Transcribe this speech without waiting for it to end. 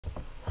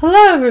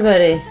Hello,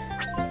 everybody.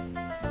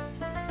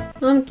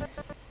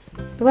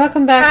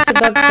 Welcome back to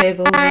Bug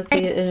Fables with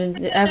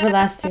the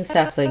everlasting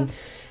Sapling.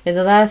 In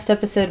the last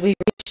episode, we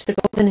reached the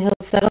Golden Hills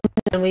settlement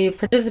and we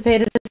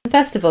participated in some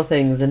festival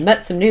things and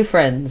met some new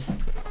friends.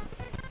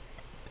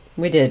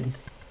 We did.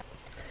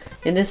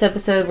 In this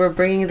episode, we're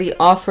bringing the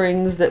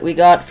offerings that we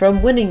got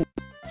from winning.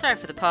 Sorry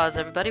for the pause,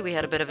 everybody. We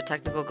had a bit of a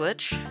technical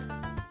glitch.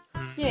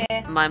 Yeah.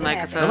 My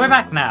microphone. We're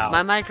back now.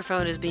 My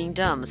microphone is being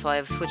dumb, so I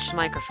have switched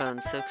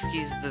microphones. So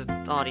excuse the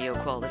audio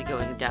quality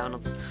going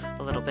down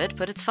a little bit,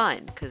 but it's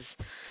fine because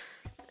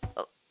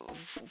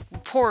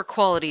poor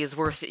quality is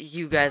worth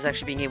you guys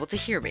actually being able to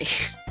hear me.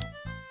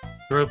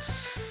 Group.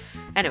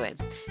 Anyway,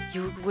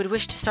 you would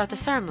wish to start the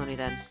ceremony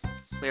then?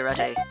 We're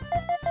ready.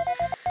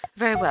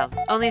 Very well.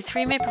 Only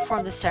 3 may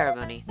perform the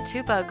ceremony.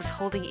 2 bugs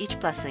holding each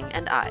blessing,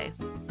 and I.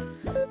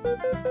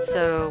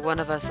 So one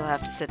of us will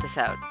have to sit this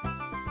out.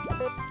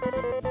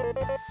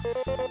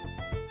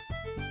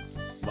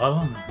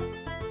 Well,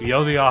 we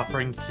owe the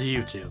offerings to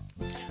you two.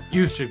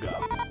 You should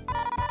go.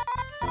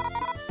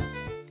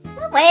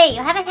 No way,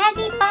 you haven't had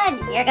any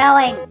fun. You're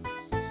going.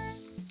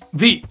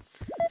 V.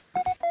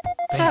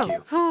 So,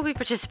 you. who will be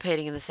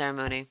participating in the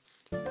ceremony?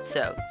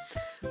 So,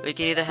 we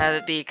can either have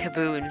it be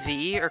Kaboo and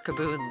V, or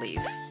Kaboo and Leave.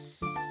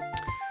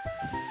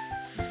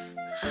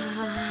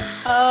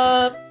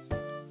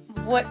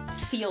 What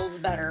feels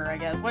better, I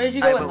guess? What did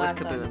you I go went with with last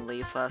Kaboo time? and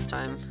Leave last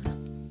time.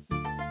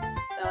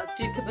 Let's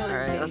do Kaboo and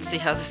Alright, Leave. let's see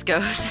how this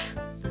goes.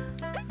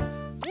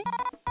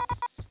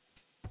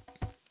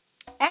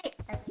 Alright,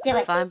 let's do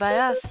it. Fine by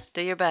us.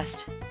 Do your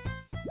best.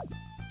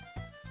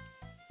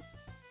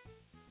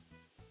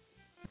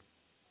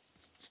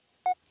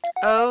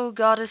 O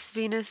Goddess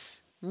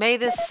Venus, may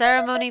this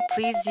ceremony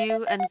please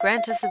you and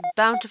grant us a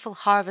bountiful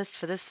harvest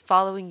for this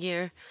following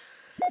year.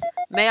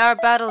 May our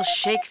battles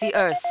shake the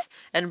earth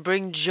and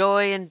bring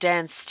joy and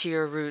dance to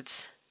your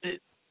roots.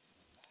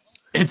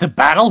 It's a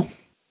battle?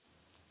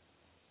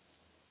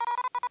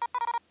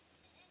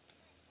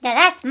 Now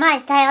that's my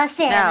style of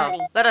ceremony.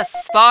 Now, let us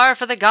spar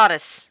for the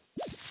goddess.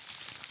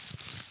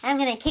 I'm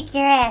gonna kick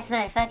your ass,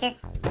 motherfucker.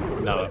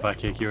 No, if I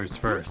kick yours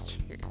first.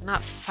 You're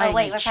not fighting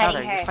wait, we're each fighting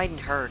other, her. you're fighting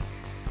her.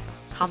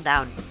 Calm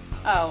down.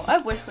 Oh, I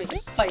wish we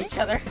could fight each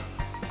other.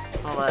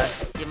 Well,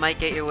 you might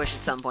get your wish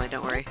at some point,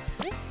 don't worry.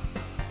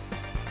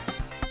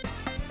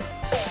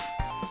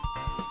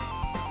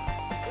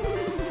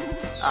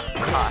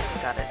 Ah,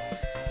 got it.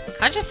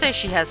 Can I just say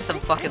she has some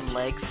fucking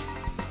legs?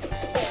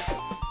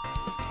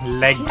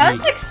 Leggy.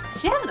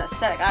 She has an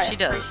aesthetic I She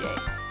does.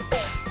 appreciate.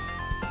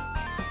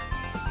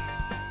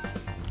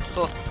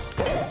 Cool.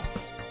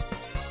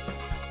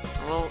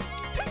 Well,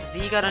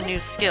 V got a new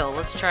skill.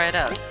 Let's try it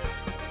out.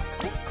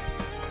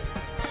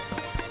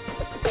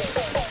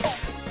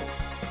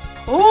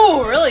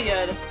 Ooh, really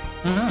good.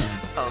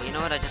 Oh, you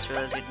know what? I just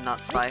realized we did not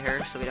spy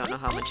her, so we don't know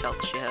how much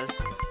health she has.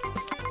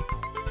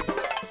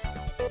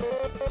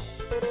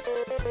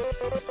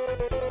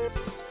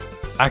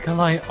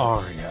 Acolyte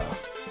Aria.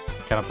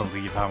 Cannot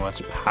believe how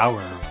much power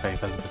her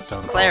faith has bestowed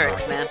upon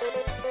Clerics, her. man.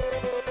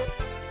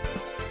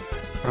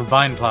 Her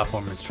vine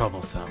platform is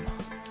troublesome.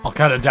 I'll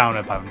cut it down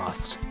if I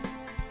must.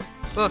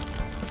 Oh.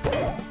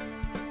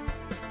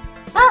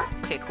 Oh,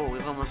 Okay, cool.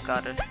 We've almost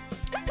got it.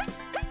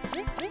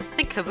 I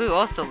think Kaboo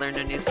also learned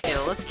a new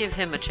skill. Let's give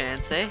him a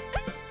chance, eh?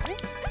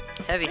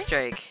 Heavy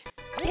Strike.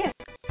 Yeah.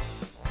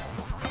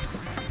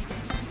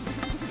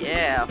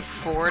 Yeah,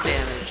 4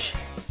 damage.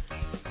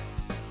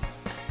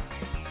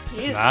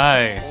 Jesus.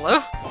 Nice. Hello?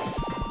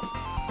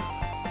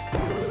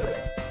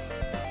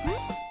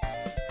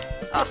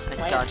 Oh,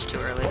 I dodged too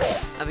early.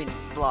 I mean,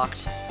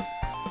 blocked.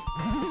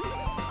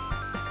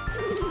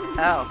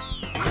 Ow.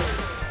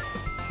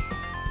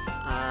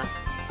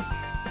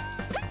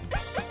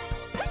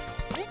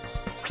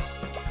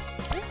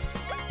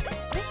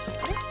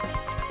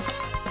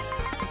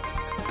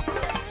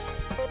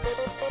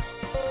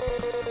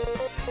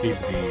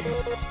 These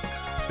beings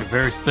are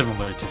very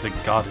similar to the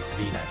goddess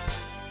Venus.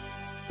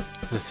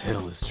 This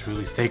hill is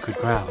truly sacred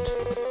ground.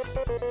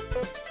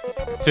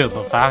 Still,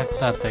 the fact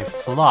that they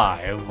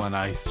fly when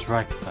I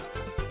strike them,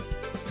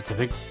 it's a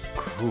bit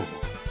cruel.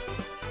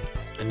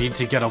 I need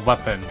to get a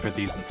weapon for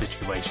these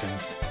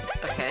situations.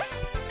 Okay.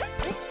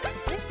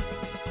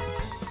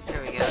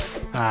 There we go.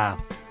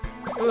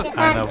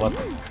 I know what.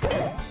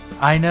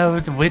 I know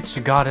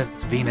which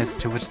goddess Venus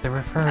to which they're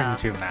referring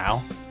to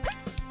now.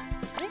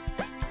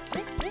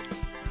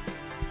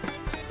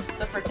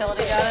 The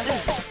fertility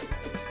goddess. This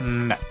is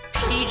No.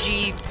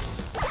 PG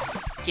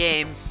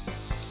game.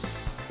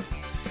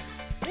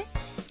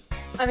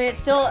 I mean, it's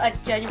still a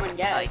genuine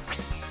guess.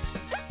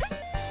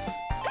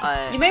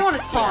 You may want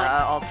to taunt.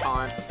 Yeah, I'll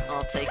taunt.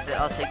 I'll take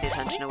the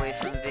attention away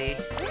from V.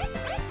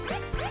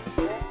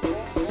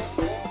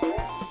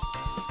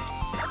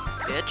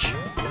 Bitch.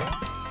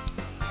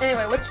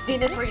 Anyway, which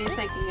Venus were you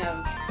thinking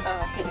of?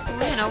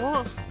 Phoenix? You know,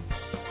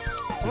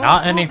 we'll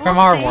Not any from we'll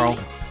our see.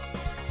 world.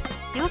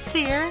 You'll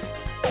see her.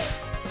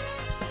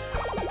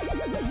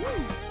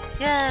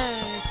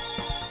 Yay!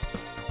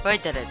 We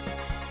did it.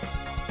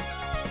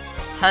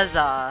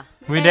 Huzzah.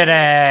 We did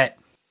it!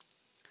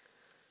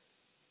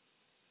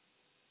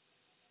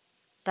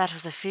 That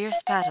was a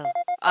fierce battle.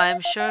 I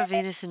am sure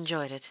Venus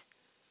enjoyed it.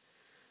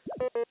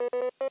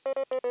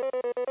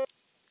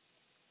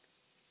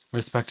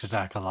 Respected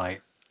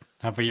acolyte,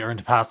 have we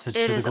earned passage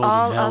It to the is Golden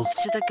all Hills?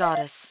 up to the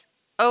goddess.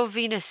 O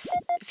Venus,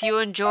 if you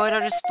enjoyed our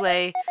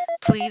display,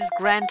 please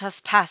grant us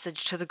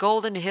passage to the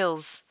Golden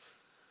Hills.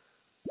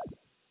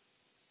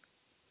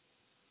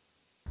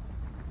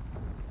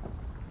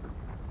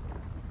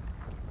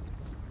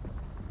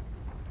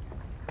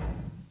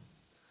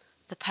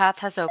 The path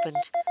has opened.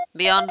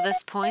 Beyond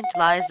this point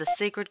lies the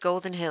sacred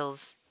Golden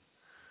Hills.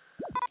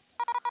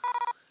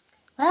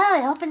 Whoa,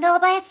 it opened all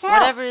by itself.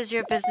 Whatever is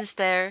your business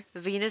there,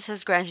 Venus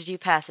has granted you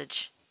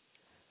passage.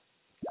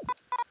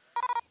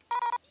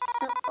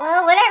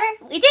 Well,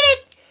 whatever. We did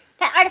it.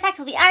 That artifact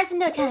will be ours in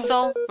no time.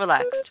 Soul,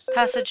 relaxed.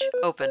 Passage,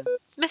 open.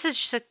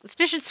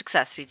 Mission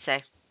success, we'd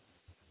say.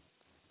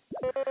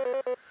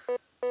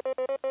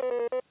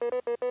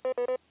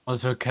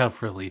 Let's go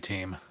carefully,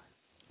 team.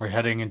 We're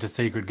heading into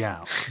Sacred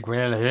Ground.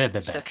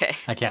 It's okay.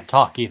 I can't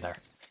talk either.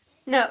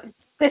 No,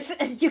 this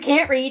you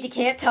can't read, you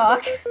can't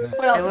talk.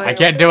 What else? would- I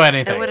can't do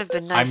anything. It would have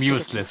been nice I'm to get some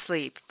useless.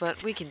 sleep,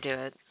 but we can do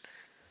it.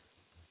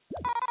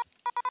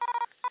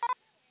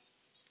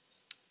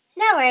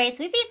 No worries.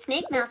 We beat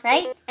Snake Mouth,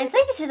 right? And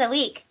sleep is for the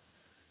weak.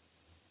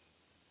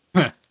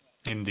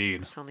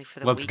 Indeed. It's only for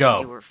the Let's week go.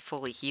 if you were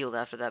fully healed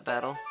after that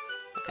battle.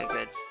 Okay,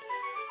 good.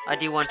 I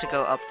do want to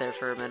go up there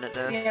for a minute,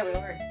 though. Yeah, we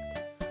were.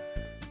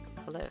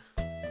 Hello.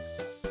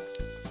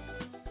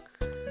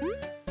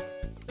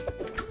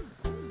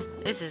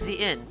 This is the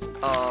inn.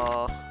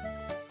 Oh.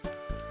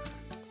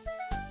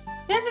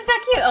 This is so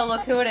cute. Oh,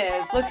 look who it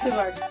is. Look who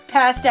are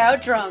passed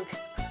out drunk.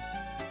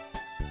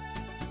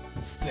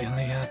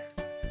 Celia,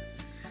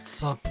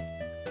 stop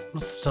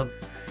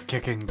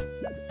kicking.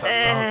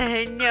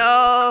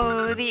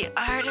 No, the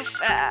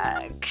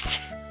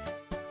artifact.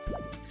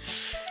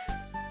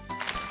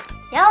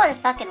 Y'all are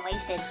fucking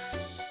wasted.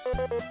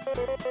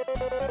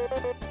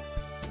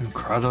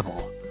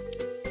 Incredible.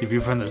 The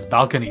view from this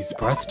balcony is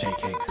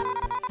breathtaking.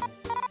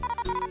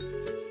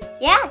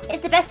 Yeah,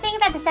 it's the best thing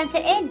about the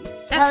Sunset Inn.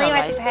 That's Totally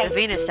worth alright. the The price.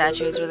 Venus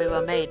statue is really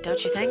well made,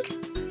 don't you think?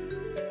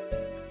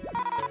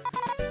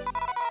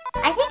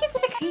 I think it's a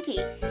bit creepy.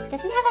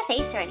 Doesn't have a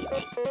face or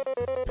anything.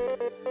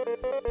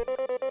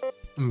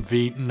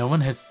 No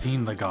one has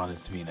seen the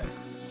goddess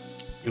Venus.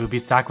 It would be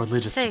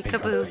sacrilegious Say, to paint her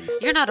Kaboo,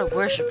 face. you're not a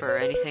worshipper or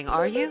anything,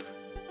 are you?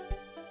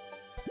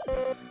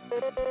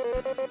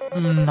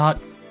 Not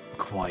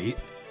quite.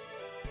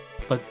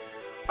 But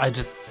I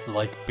just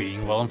like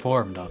being well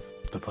informed of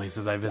the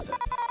places I visit.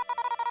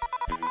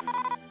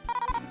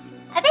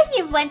 I bet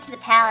you went to the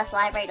palace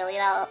library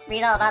to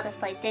read all about this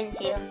place, didn't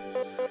you?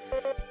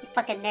 You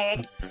fucking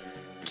nerd.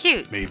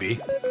 Cute. Maybe.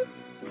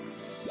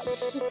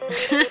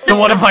 So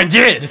what if I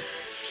did?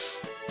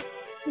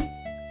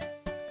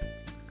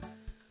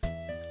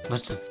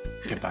 Let's just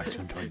get back to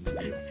enjoying the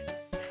view.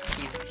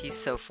 He's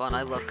so fun.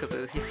 I love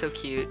Kaboo. He's so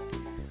cute.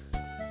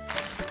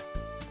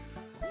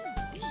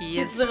 He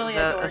He's is literally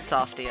a adorable.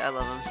 softie. I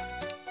love him.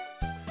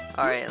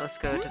 All right, let's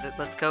go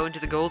into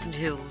the Golden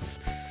Hills.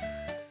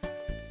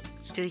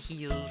 To the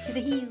hills. To the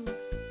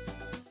heels.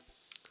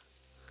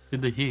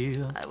 In the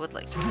hills. I would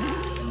like to sleep.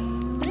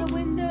 To the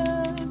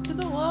window, to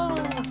the wall.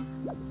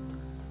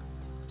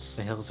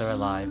 The hills are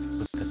alive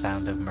with the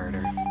sound of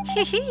murder.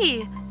 Hee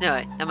hee. No,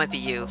 wait, that might be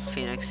you,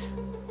 Phoenix.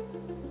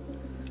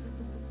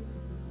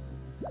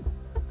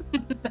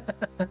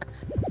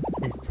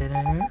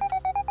 Visitors?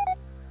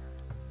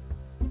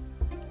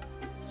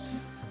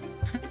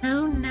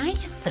 How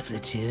nice of the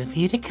two of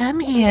you to come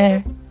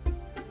here.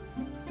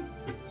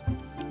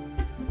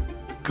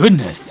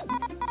 Goodness!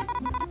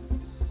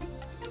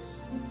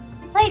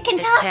 Well, you can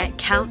It talk. can't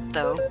count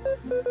though.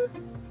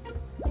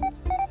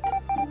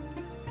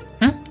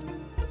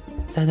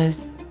 So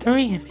there's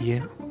 3 of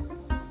you.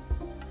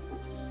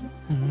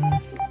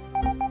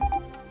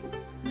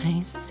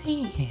 I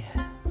see.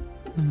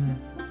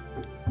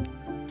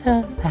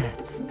 So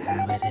that's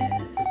how it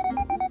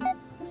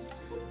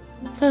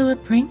is. So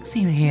what brings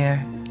you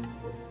here?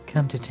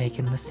 Come to take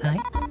in the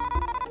sights?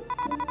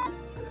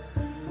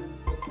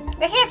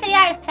 We're here for the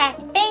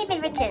artifact, fame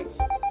and riches.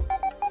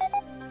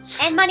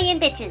 And money and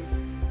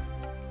bitches.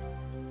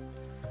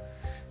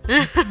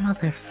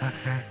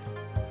 Motherfucker.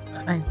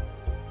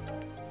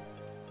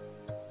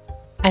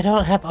 I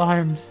don't have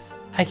arms.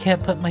 I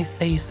can't put my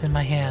face in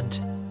my hand.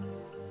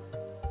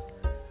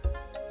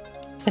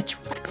 Such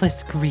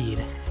reckless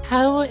greed.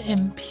 How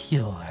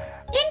impure.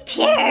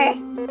 Impure.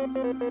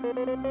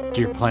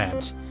 Dear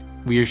plant,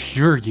 we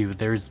assure you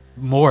there's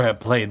more at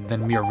play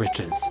than mere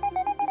riches.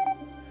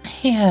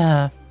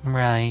 Yeah,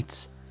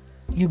 right.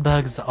 You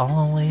bugs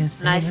always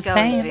say Nice the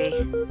going,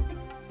 same. V.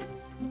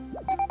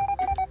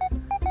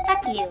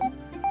 Fuck you.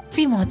 If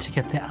you want to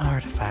get the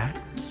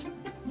artifact,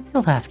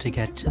 you'll have to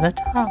get to the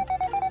top.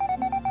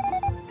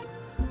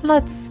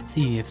 Let's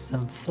see if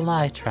some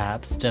fly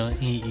traps don't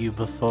eat you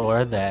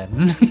before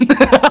then.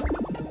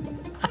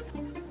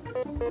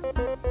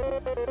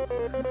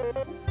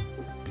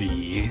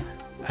 V,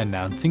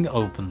 announcing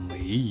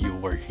openly you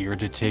were here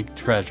to take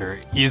treasure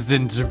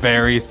isn't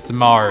very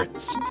smart.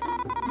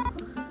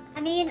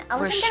 I mean, I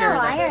We're wasn't sure gonna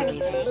lie or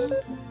that's the anything.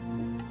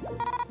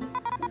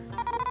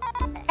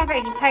 Whatever,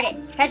 you heard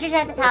it. Treasure's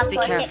at the top, Let's be so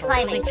let's get careful.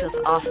 climbing. Something feels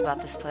off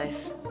about this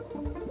place.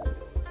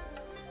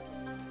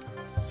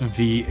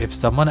 V, if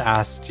someone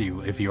asked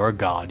you if you're a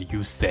god,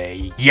 you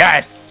say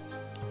yes!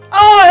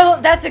 Oh,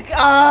 that's a.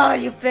 Oh,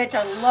 you bitch!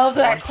 I love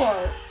that What?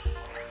 quote.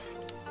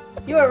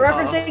 You are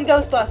referencing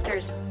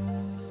Ghostbusters.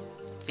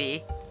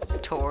 V,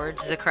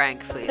 towards the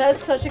crank, please. That's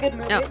such a good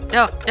movie. No,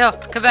 no, no!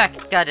 Come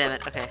back! God damn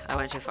it. Okay, I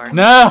went too far.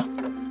 No!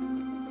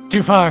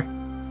 Too far.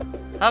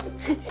 Up.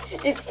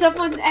 If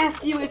someone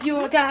asks you if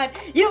you're a god,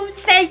 you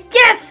say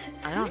yes!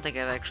 I don't think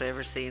I've actually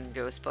ever seen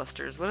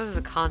Ghostbusters. What is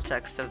the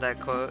context of that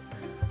quote?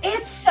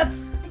 It's a...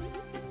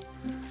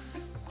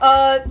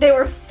 they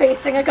were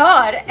facing a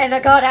god, and a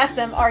god asked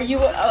them,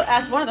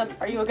 asked one of them,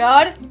 are you a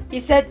god?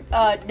 He said,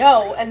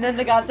 no, and then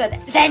the god said,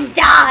 then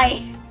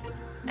die!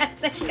 And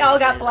they all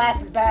got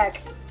blasted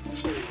back.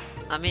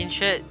 I mean,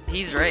 shit,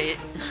 he's right.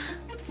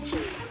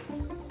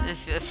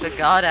 If the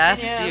god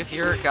asks Yeah. you if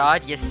you're a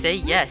god, you say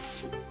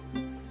yes.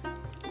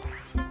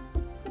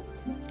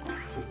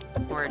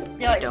 Or Yeah,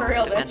 you like, don't, for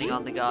real, depending bitch.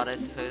 on the god, I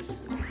suppose.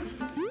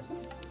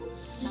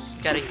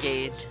 Gotta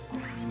gauge.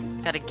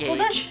 Gotta Well,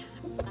 gauge.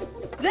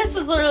 This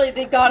was literally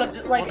the god of,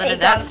 like, Well, then a in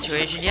that god of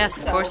situation, destruction, yes,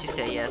 of so- course you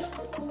say yes.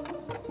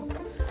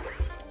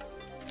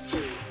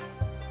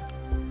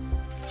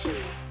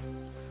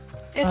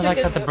 It's I a like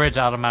good that the movie. bridge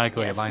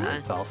automatically Yes, aligns I-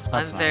 itself. I'm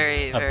That's nice.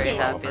 very, very Update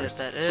happy developers.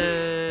 that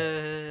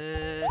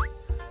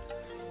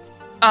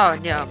Oh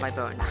no, my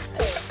bones.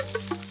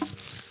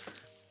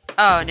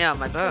 Oh no,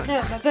 my bones.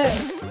 Yeah, my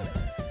bad.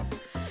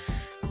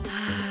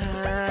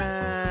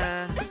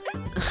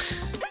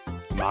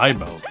 My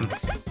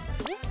bones.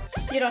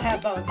 You don't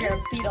have bones, you're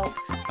a beetle.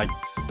 Like,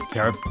 This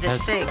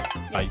carapace, thing.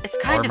 like, It's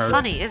kind of armor,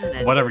 funny, isn't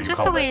it? whatever you Just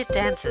call the way this. it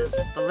dances.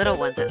 The little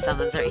ones it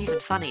summons are even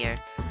funnier.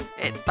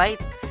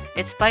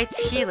 Its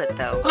bites heal it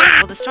though.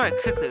 Will destroy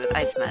it quickly with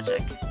ice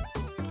magic.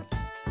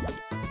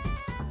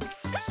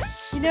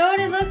 You know what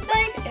it looks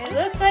like? It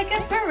looks like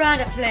a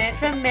piranha plant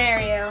from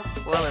Mario.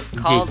 Well, it's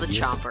called a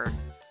Yeah. chomper.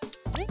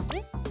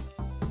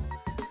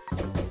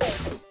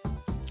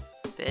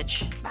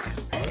 Bitch.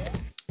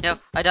 No,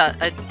 I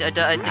did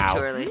Ow. too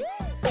early.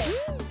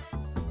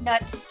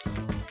 Nut.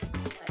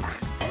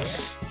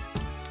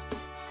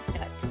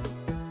 Nut.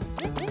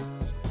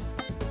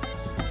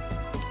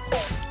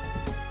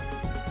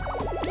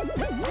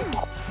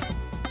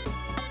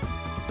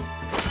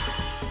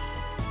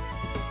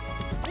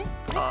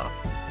 Oh,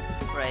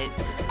 right,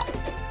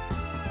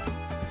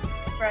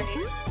 Right.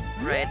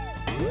 right.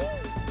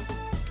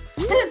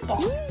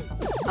 Bonk.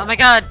 Oh my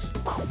god!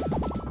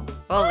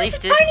 Well, Leaf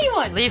did. Tiny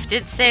one! Leaf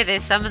did say they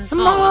summon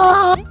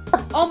small ones.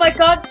 Oh my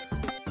god!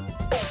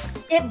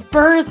 It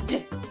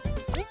birthed!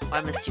 Why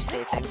must you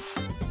say things?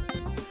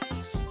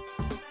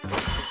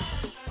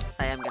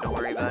 I am gonna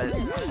worry about it.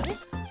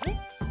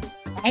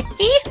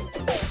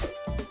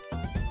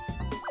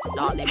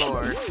 Not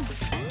anymore.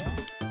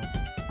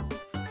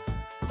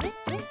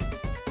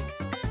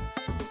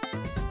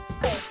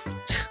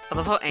 I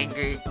love how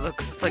angry it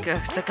looks. It's like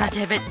God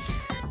damn it.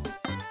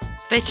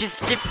 Bitch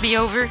just flipped me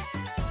over.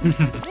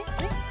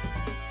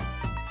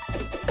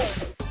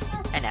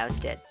 And now it's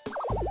dead.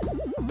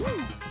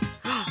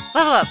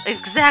 Level up!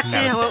 Exactly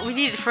Now it's what dead. we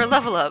needed for a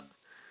level up.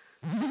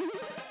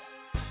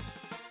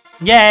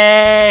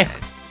 Yay!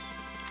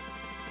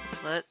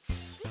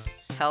 Let's...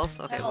 Health?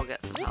 Okay, we'll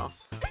get some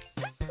health.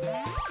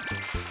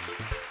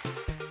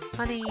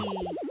 Money!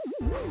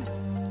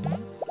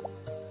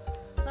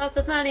 Lots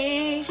of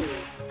money!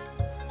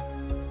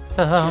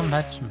 So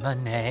much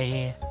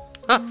money.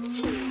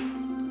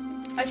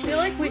 I feel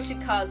like we should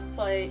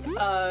cosplay,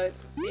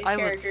 these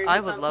characters I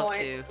at would some love point.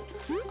 to.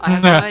 I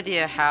have no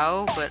idea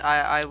how, but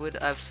I would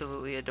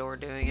absolutely adore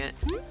doing it.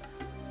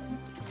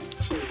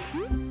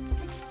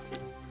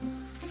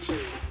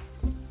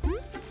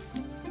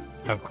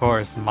 Of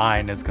course,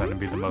 mine is going to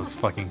be the most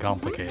fucking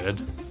complicated.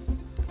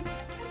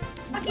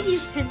 I could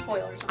use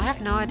tinfoil or something. I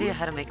have no idea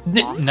how to make N-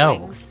 moth no.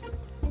 wings.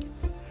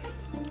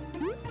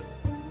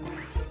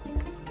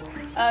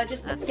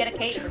 Just That's get a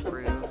cape or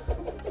true. something.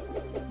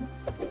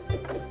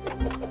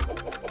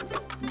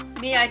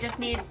 Me, I just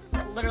need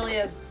literally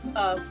a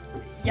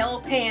yellow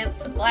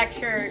pants, a black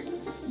shirt,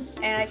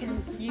 and I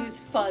can use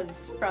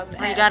fuzz from.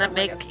 Well, you gotta from,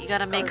 like, make a you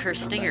gotta make scarf her or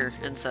something. stinger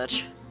and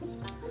such.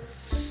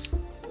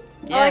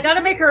 Oh, I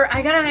gotta make her.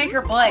 I gotta make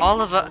her black.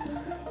 all of us.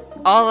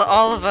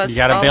 You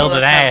gotta all build of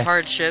us an have ass.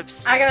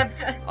 hardships. I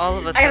gotta. All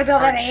of us I gotta have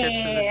build an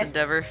hardships in this ass.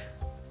 endeavor.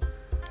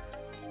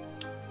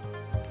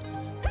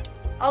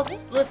 Oh,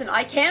 listen.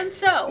 I can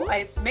sew.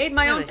 I made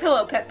my own Really?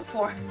 pillow pet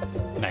before.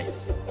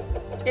 Nice.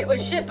 It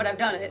was shit, but I've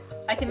done it.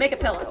 I can make a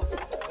pillow.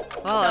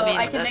 Well, So I mean,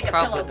 I can that's make a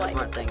probably pillow the blanket.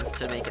 smart things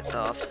to make it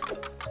soft.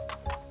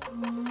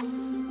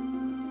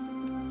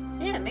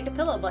 Yeah, make a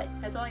pillow blight.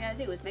 That's all I gotta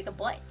do is make a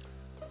blight.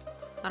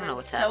 I don't know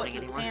what's Sew it happening to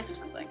the anymore. pants or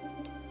something.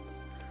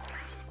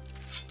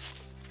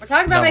 We're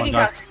talking about No making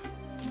one does. costumes.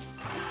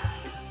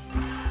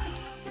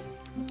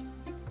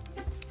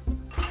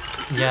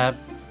 Yeah.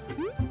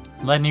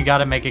 Len, you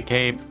gotta make a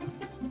cape.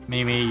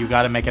 Mimi, you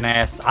gotta make an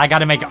ass. I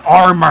gotta make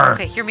armor!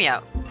 Okay, hear me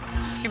out.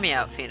 Hear me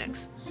out,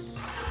 Phoenix.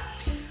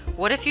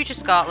 What if you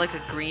just got like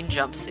a green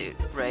jumpsuit,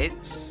 right?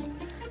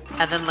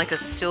 And then like a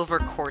silver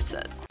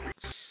corset.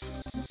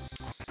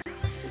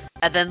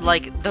 And then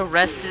like the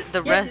rest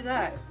Do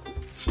that.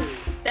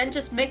 Then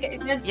just make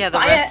it. Then Yeah, the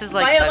buy rest it, is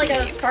like buy a it like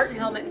a cape. Spartan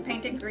helmet and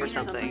paint it green or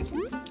something.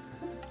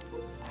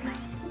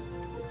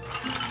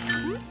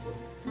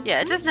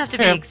 Yeah, it doesn't have to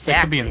be Yeah, it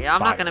could be exactly.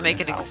 I'm not gonna make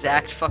an inspired,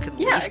 exact fucking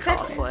Yeah, Leaf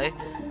exactly. cosplay.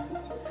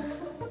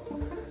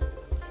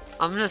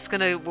 I'm just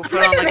gonna we'll I'm put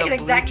not on gonna like make a an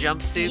blue exact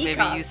jumpsuit, Leaf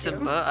maybe use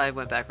some costume. I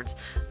went backwards.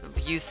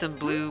 Use some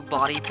blue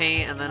body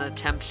paint and then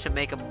attempt to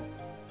make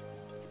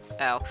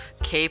a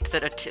cape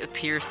that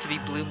appears to be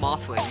blue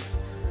moth wings.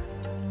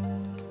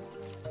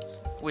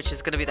 Which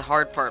is gonna be the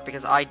hard part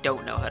because I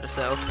don't know how to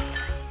sew.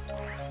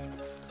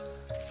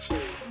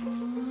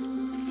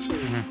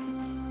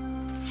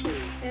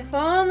 If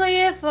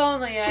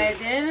only I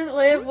didn't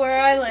live where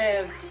I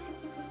lived.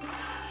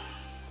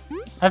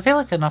 I feel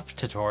like enough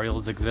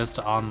tutorials exist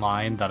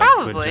online that I could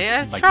Probably, just,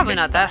 yeah, it's like, probably make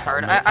not the that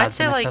hard. helmet I'd as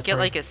say an like get accessory.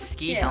 like a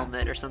ski Yeah.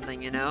 helmet or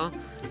something, you know?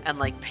 And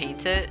like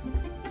paint it.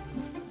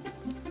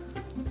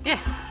 Yeah,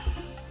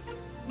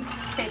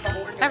 Tape a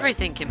horn to it.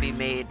 everything can be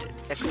made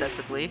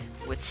accessibly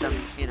with some,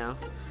 you know,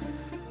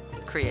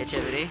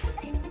 creativity.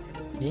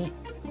 Yeah.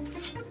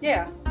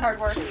 Yeah, hard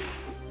work.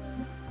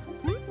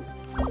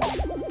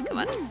 Come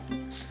on.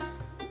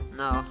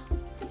 No.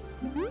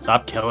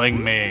 Stop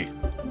killing me.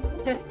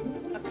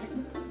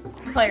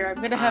 Player,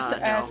 I'm gonna have to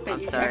No, ask that I'm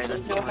you sorry, actually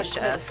that's know too how much to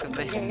play ask of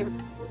the me.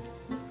 game.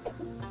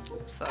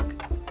 Fuck.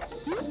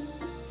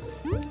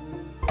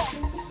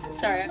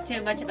 Sorry, I'm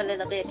too much of a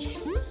little bitch.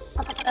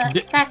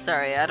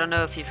 Sorry, I don't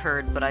know if you've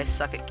heard, but I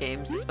suck at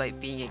games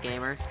despite being a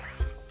gamer.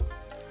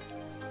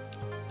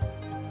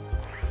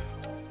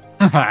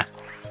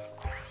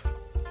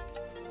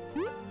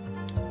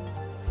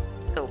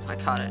 Oh, I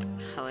caught it.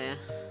 Hell yeah.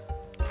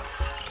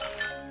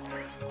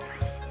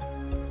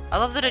 I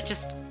love that it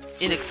just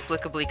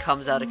inexplicably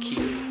comes out a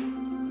cube.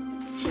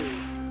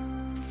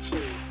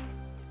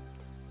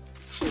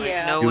 Like,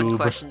 Yeah. no one Cube.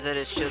 questions it,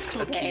 it's just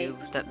a Okay.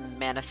 cube that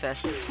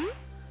manifests.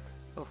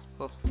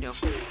 Oh, no.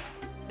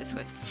 This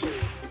way.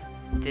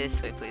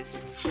 This way, please.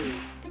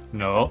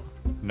 No.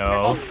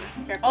 No.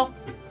 Careful.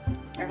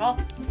 Careful.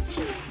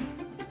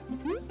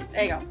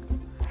 There you go.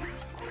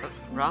 Oh,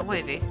 wrong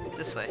way, V.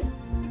 This way.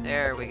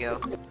 There we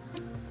go.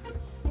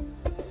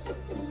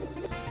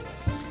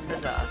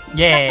 Huzzah.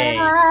 Yay!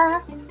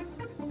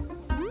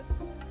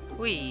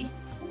 Wee.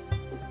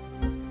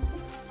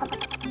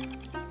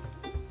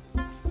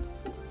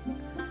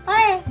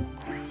 What?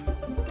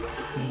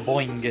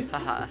 Boingus.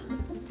 Haha.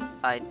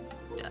 I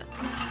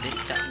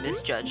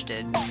misjudged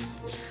it.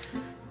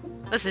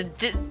 Listen,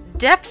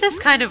 depth is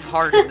kind of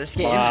hard in this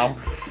game. Wow.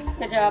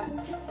 Good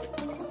job.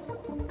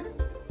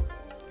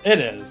 It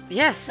is.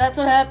 Yes, That's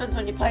what happens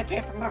when you play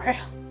Paper Mario.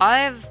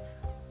 I've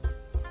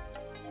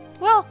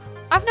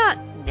not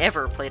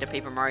never played a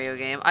Paper Mario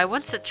game. I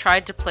once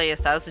tried to play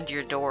 1,000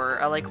 Year Door.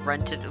 I like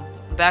rented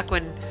back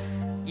when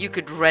you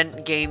could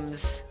rent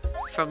games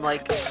from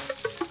like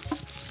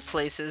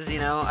places, you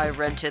know. I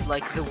rented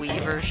like the Wii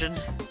version.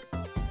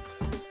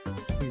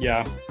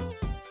 Yeah.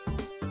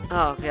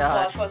 Oh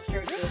god.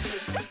 Blockbuster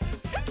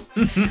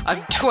existed.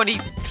 I'm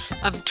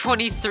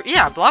 23.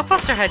 Yeah,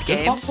 Blockbuster had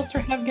games.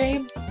 Blockbuster have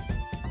games?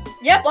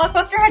 Yeah,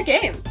 Blockbuster had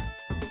games.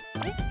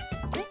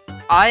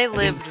 I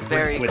lived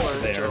very Which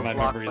close there, to a my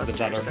memories of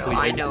that Blockbuster, are so fleeting.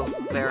 I know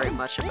very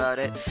much about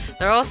it.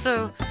 There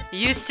also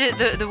used to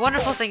the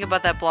wonderful thing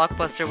about that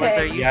Blockbuster was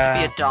there used to be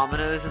Yeah. a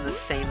Domino's in the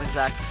same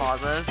exact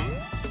plaza.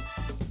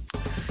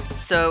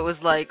 So it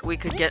was like we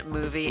could get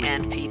movie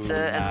and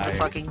pizza, and the nice.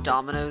 fucking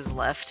Domino's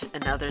left,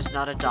 and now there's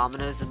not a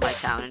Domino's in my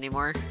town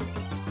anymore.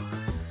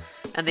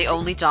 And the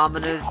only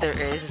Domino's there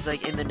is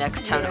like in the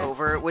next town Yeah.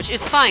 over, which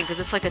is fine because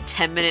it's like a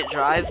 10-minute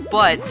drive,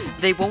 but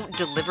they won't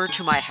deliver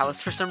to my house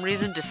for some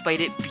reason despite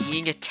it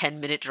being a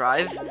 10-minute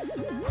drive.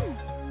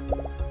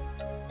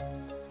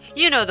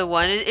 You know the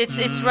one.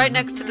 It's right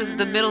next to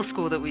the middle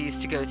school that we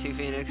used to go to,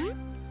 Phoenix.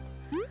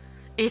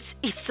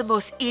 It's the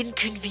most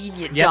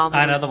inconvenient Yep, I know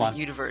Domino's the in one. the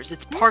universe.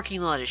 Its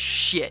parking lot is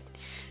shit.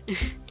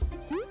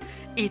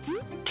 It's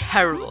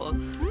terrible.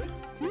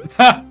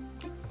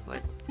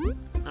 What?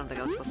 I don't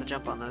think I'm supposed to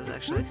jump on those,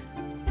 actually.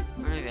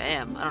 Or maybe I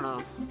am. I don't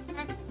know.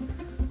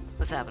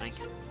 What's happening?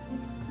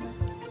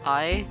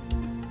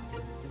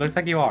 Looks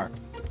like you are.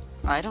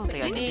 I don't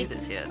think I You can do need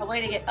this yet. a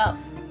way to get up.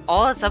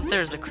 All that's up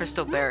there is a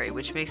crystal berry,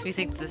 which makes me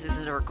think this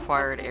isn't a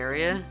required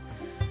area.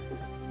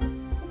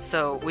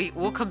 So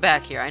we'll come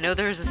back here. I know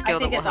there's a skill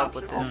that think will it's help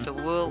with optional. this,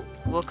 so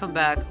we'll come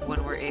back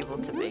when we're able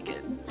to make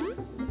it.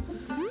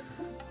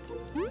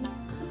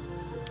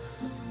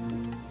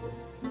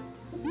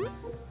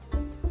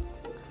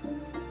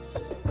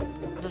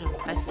 No,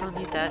 I still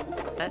need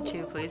that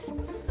too, please.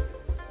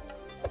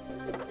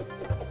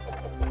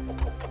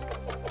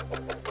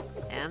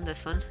 And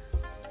this one.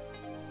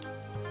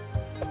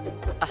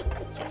 Ah,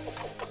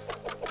 yes.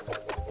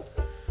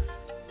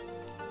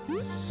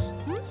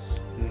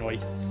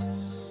 voice.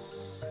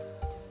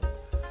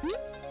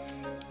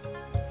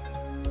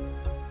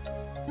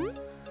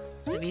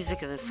 The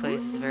music in this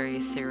place is very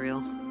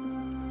ethereal.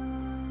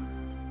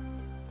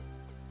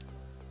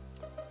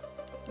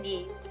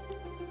 Neat.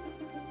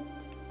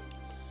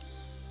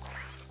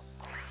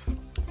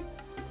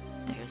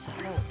 There's a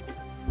hole.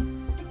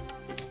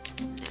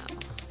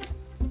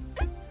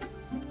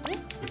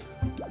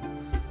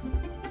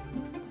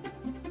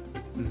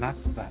 No. Not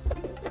that.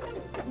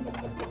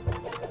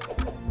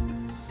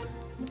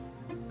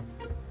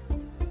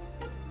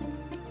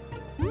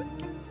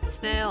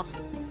 Snail.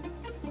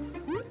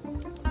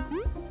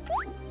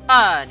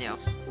 Ah, no.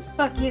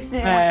 Fuck you,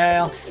 snail.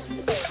 Well,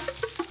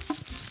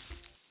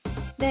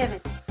 Damn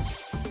it.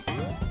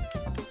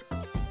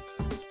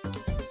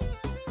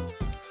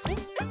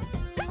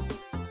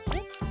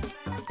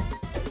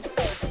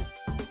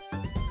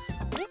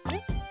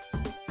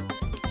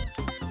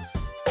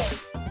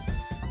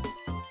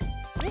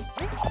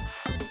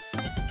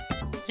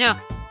 No.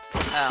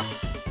 Oh.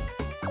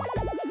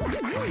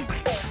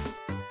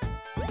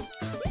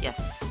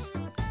 Yes.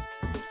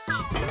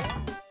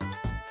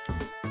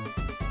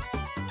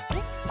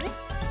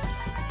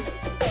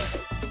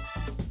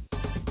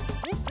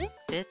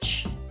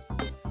 Bitch.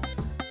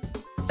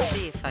 Let's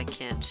see if I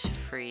can't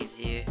freeze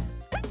you.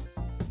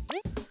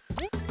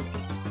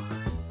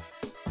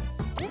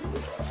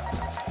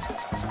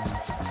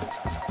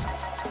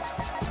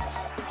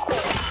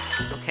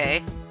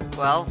 Okay,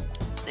 well,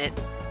 it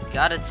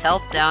got its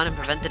health down and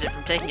prevented it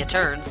from taking a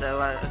turn,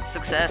 so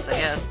success, I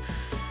guess.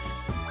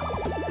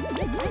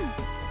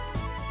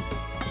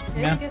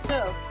 Yeah, I guess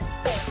so.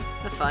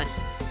 That's fine.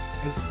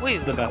 it's Wee.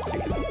 the best you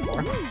can hope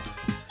for.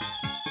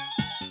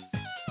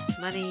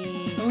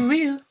 Money.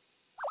 Wee.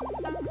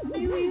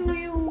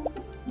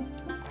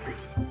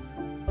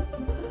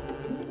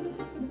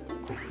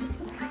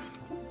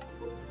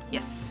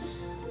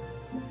 Yes.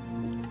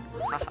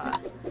 Haha.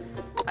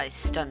 I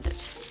stunned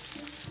it.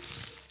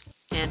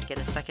 And get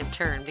a second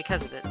turn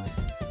because of it.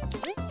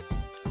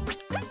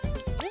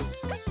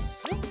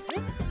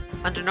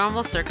 Under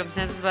normal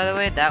circumstances, by the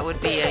way, that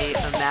would be a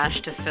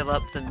mash to fill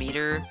up the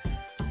meter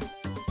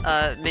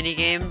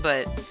minigame,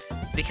 but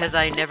because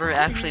I never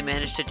actually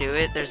managed to do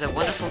it, there's a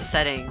wonderful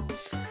setting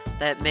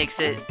that makes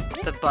it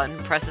the button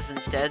presses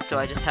instead, so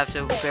I just have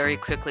to very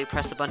quickly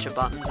press a bunch of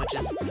buttons, which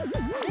is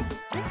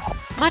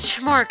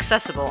much more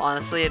accessible,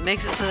 honestly. It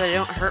makes it so that I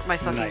don't hurt my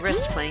fucking Nice.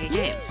 wrist playing a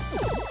game.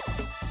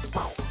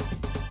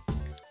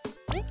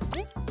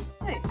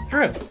 Nice.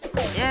 True.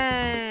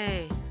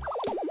 Yay!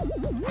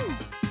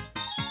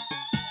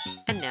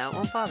 And now it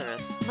won't bother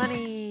us.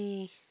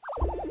 Money!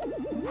 I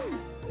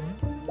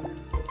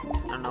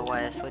don't know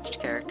why I switched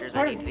characters.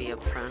 I need V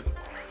up front.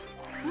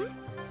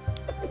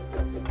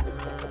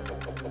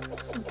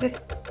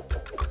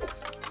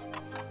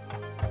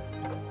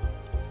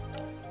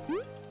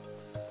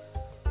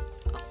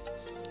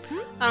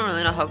 I don't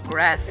really know how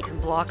grass can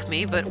block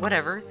me, but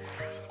whatever.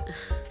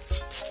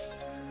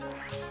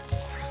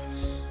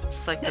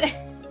 It's like the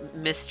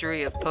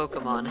mystery of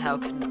Pokemon. How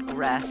can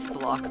grass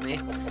block me?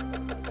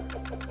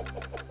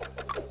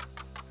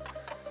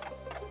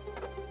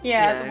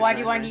 Yeah, Yeah, why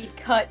do I exactly. need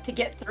cut to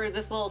get through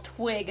this little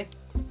twig?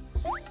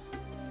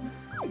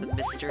 The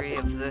mystery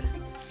of the...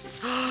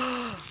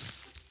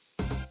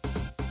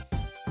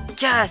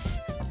 Yes!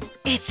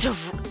 It's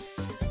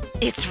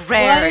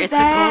rare. What is It's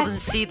that? a golden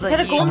seedling. Is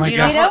that a golden you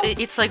know tomato?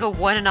 how, it's like a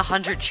 1 in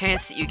 100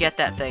 chance that you get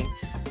that thing.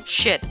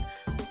 Shit.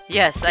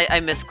 Yes, I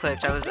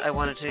misclicked. I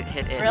wanted to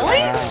hit it.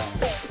 Really?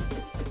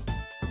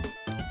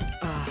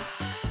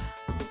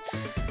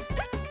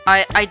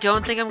 I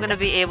don't think I'm gonna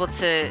be able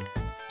to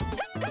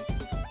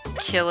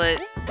kill it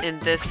in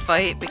this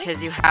fight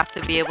because you have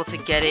to be able to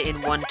get it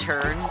in one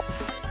turn,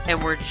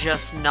 and we're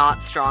just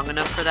not strong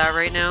enough for that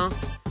right now.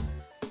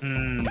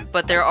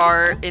 But there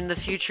are, in the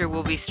future,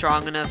 we'll be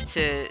strong enough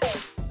to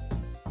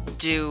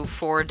do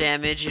 4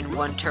 damage in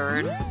one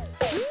turn,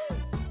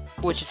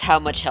 which is how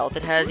much health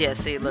it has. Yeah,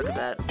 see, look at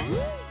that.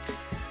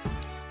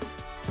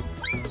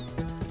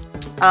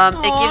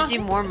 It gives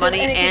you more money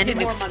And it gives and you an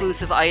more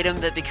exclusive item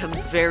that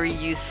becomes very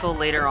useful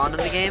later on in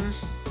the game.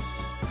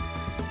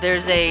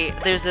 There's a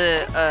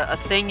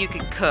thing you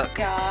can cook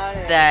Got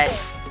it. that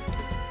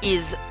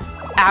is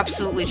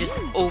absolutely just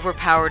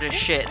overpowered as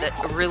shit that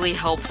really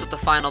helps with the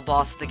final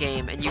boss of the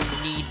game, and you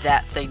need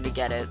that thing to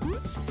get it.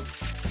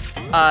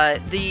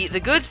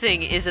 The good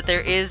thing is that there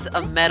is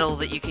a medal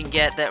that you can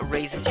get that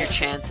raises your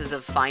chances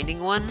of finding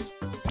one.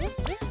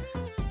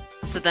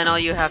 So then all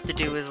you have to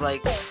do is,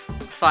 like,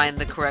 find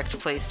the correct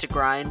place to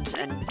grind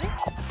and,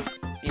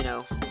 you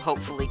know,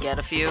 hopefully get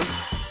a few.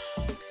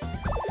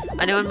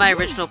 I know in my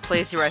original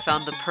playthrough I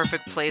found the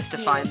perfect place to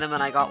find them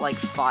and I got like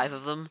 5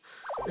 of them.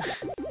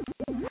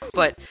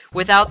 But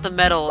without the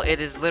medal, it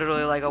is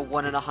literally like a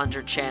 1 in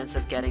 100 chance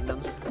of getting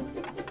them.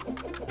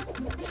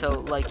 So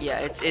like, yeah,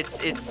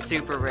 it's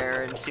super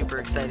rare and super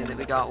exciting that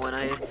we got one.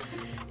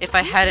 If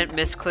I hadn't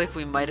misclicked,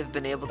 we might have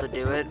been able to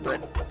do it, but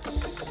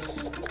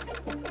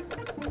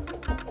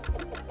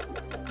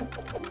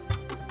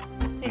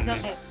It's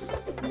okay.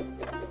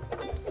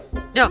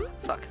 no,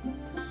 fuck.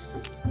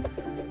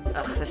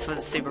 Ugh, this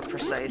one's super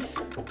precise.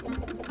 Okay.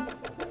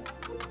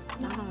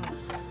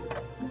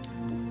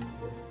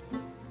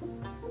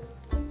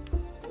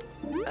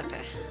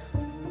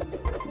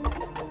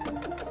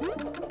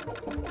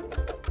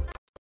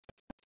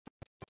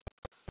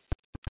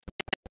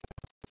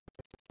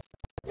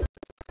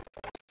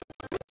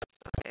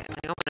 Okay, I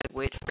think I'm gonna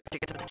wait for it to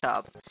get to the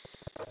top.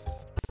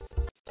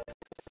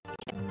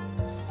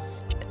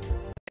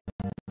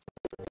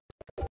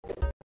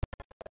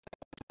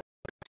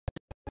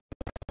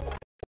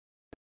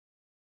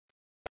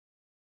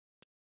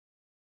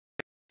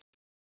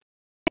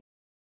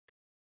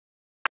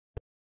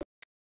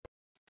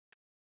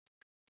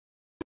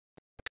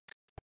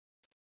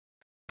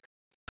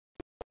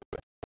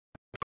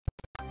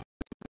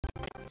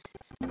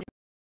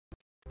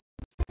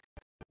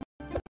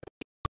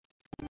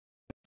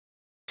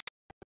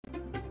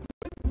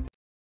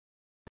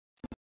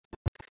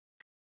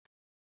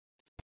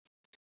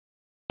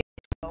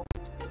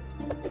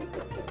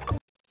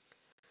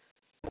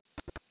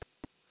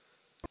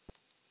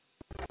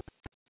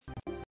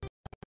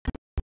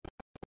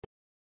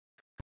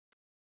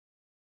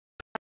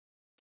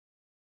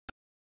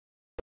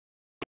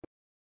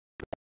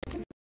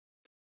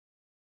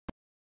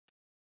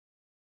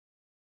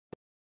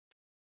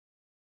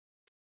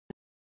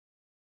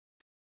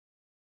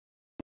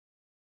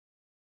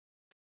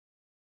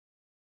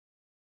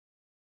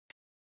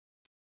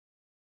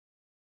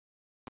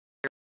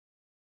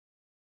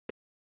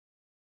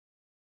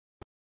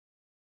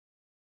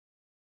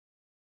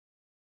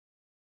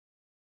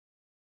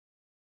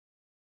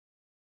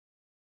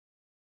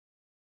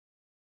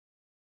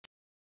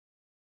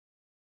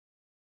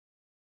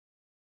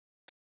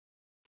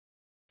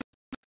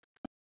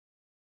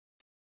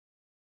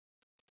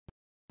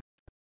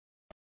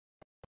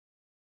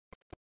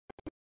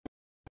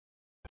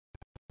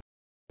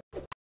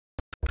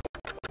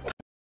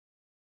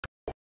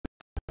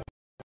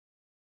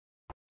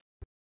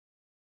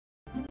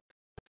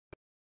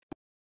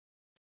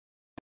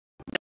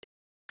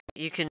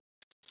 You can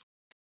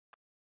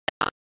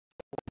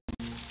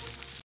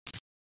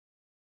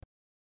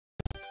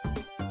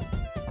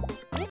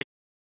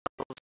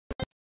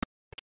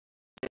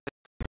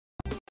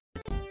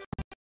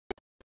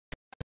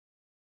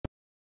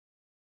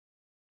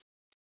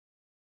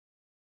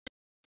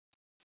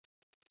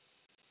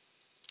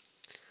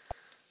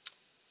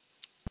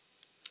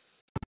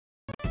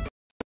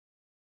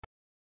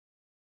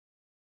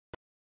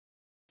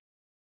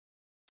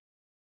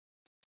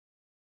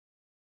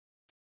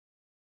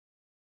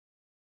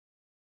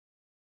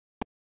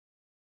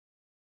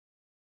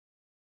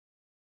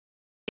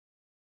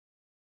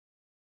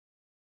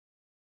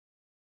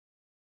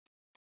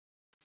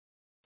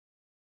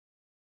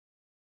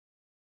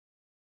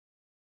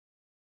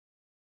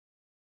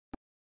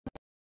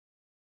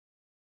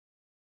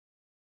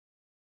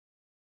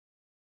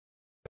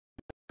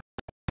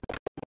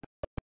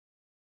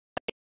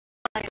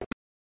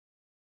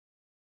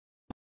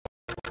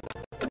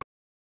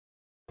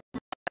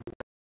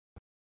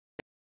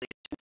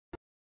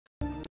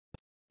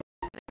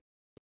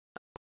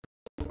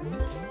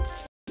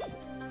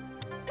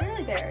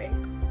Really, Barry?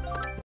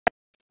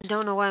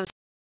 don't know why I'm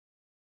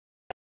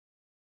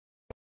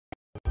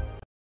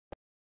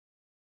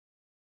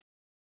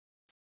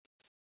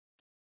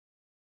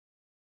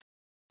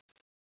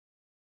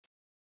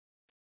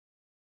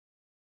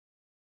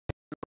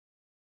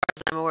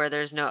I'm aware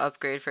there's no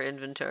upgrade for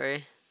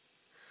inventory.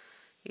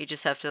 You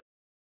just have to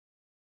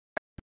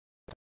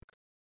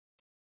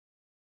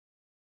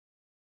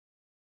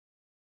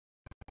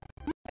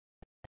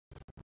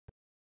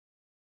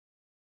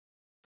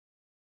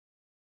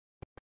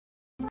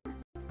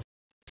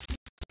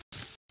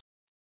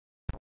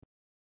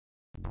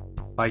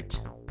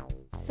Fight.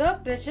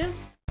 Sup,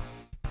 bitches?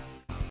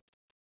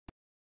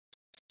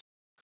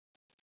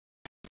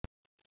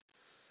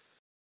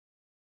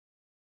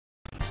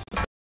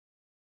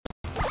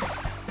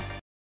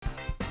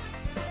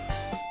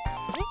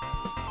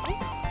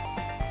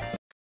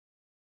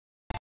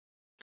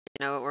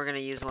 You know what, we're gonna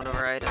use one of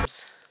our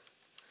items.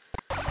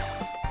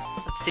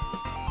 Let's see.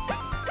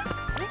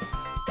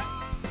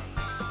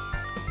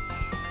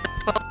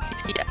 12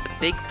 PP at a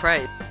big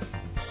price.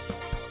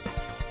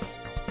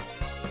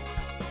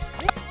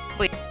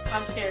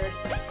 I'm scared.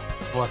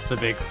 What's the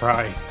big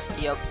price?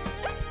 Yep.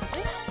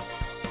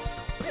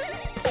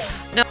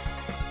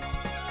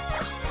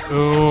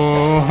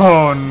 Ooh,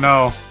 oh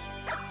no.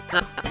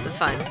 No, that's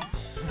fine.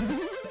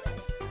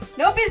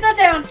 Nope, he's not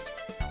down.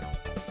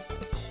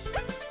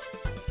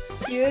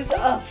 Use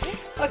a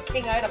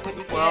fucking item when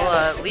you can.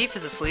 Well, Leaf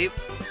is asleep.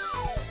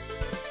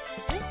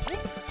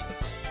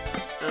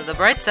 The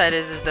bright side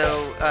is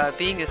though,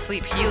 being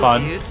asleep heals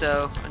Fun. you,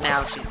 so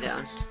now she's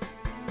down.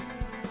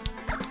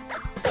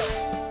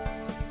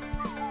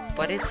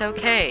 But it's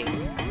okay.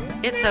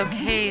 It's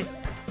okay.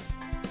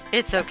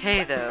 It's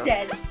okay though.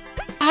 Dead.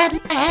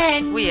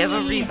 We have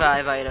a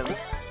revive item.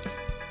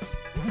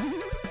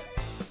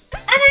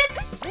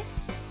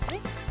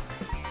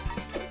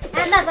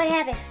 I'm up, what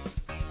happened?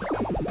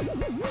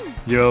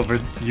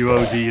 You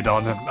OD'd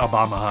on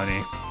Obama,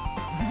 honey.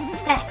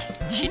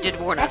 Heck, She did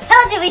warn I us,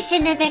 told you we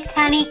shouldn't have mixed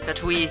honey.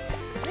 but we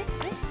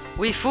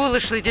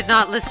foolishly did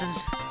not listen.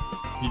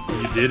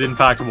 You did in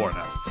fact warn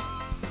us.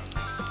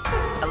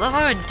 I love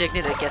how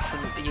indignant it gets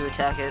when you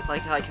attack it.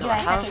 Like Yeah,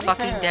 how it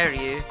fucking dare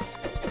hurts. you?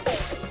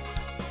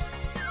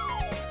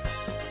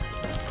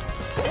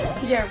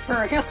 Yeah,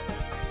 for real.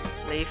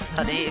 Leaf,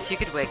 honey, if you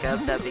could wake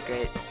up, that'd be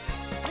great.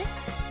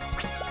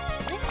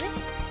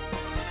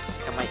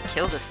 I might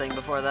kill this thing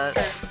before that.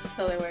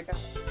 Till they wake up.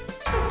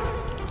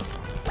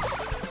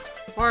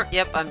 Or,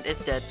 yep,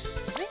 it's dead.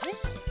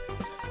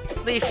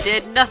 Leaf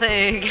did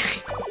nothing!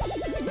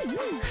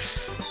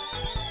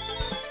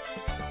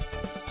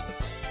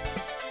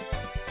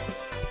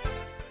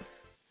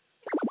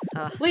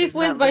 Leaf isn't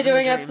wins that by living the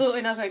doing dream?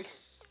 absolutely nothing.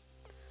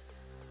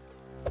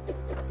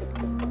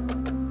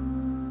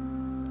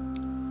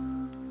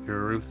 Here,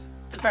 Ruth.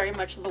 It's very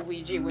much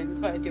Luigi wins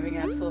by doing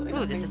absolutely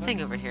nothing. Ooh, there's a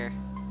thing over vibes. here.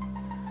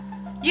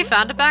 You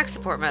found a back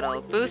support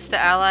medal. Boost the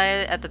ally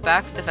at the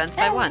back's defense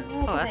by 1.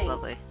 Oh, that's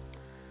lovely.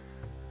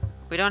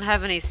 We don't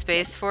have any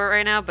space for it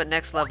right now, but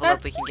next level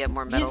up we can get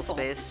more metal useful.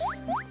 space.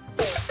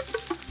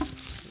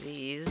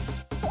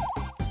 These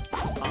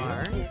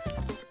are...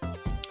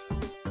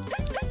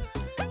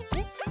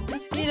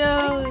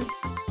 Mosquitoes!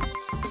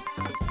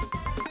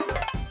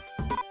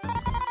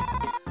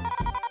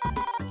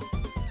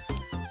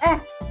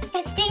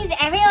 It stings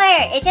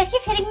everywhere. It just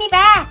keeps hitting me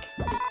back.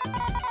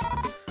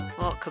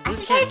 Well, I Caboose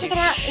should try can't to do take it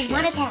out in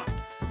one shit. attack.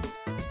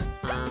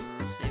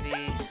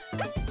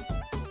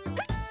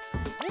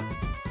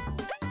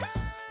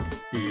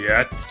 Maybe...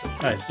 Yet.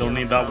 I still heal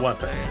need that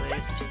himself at the weapon. very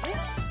least.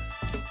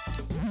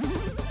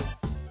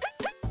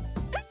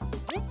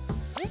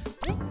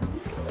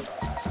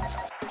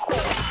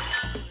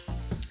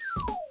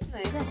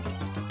 There you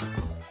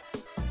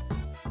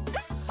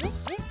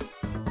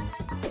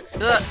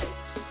go.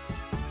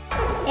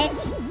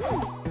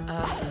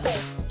 Itch.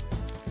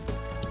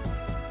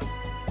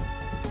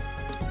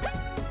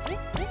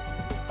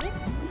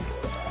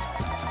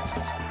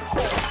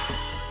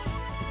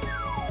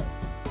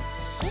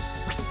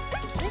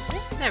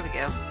 There we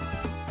go.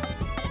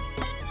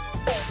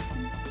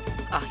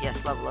 Oh,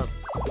 yes, level up.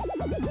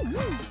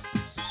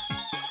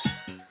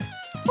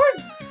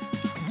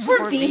 Poor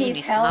Poor V V needs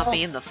needs to not help.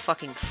 be in the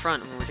fucking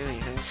front when we're doing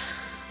things.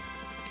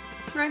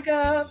 Rank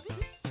up.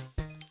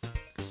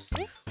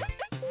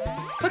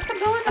 Put the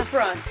bow in the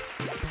front.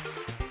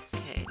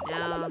 Okay,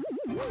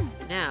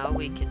 now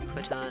we can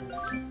put on...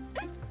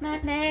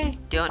 Money.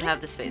 Don't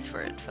have the space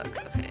for it. Fuck,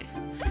 okay.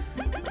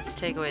 Let's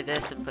take away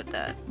this and put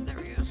that. There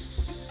we go.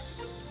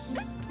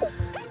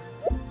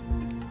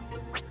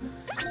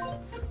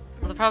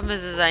 Well, the problem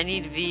is I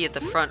need V at the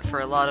front for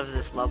a lot of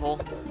this level.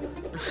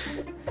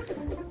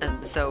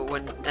 And so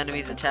when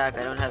enemies attack,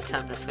 I don't have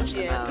time to switch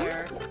them Yeah, out.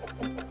 there.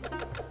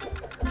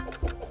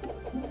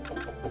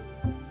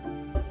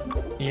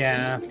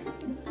 Yeah.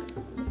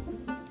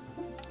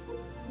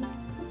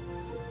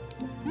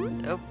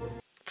 Nope.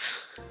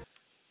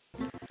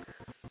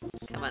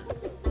 Come on.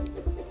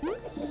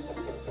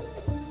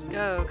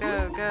 Go,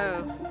 go,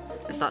 go.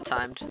 It's not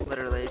timed,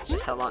 literally. It's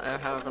just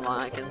however long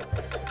I can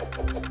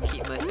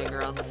keep my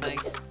finger on the thing.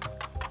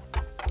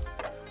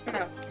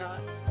 No, not.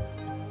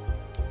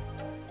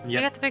 You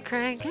got the big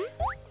crank?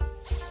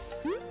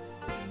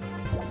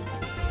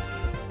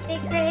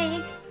 Big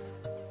Craig.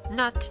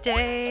 Not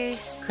today.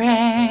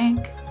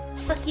 Crank.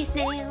 Fuck you,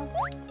 snail.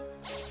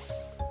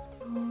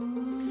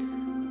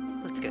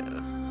 Let's go.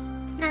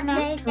 Not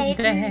today, Satan.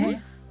 Today.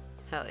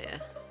 Hell yeah.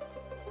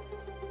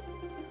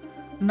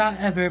 Not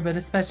ever, but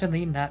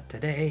especially not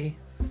today.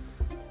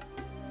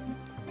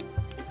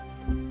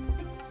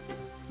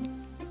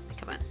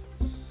 Come on.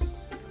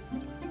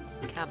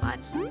 Come on.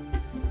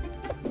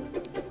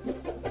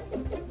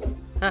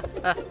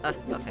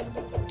 Okay.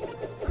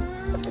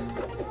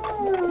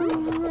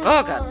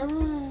 Oh god.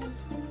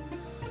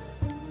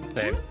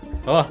 Same.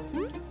 Oh,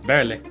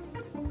 barely.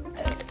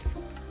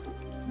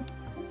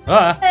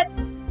 Ah!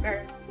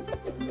 Murder.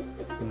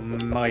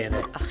 Mine.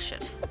 Oh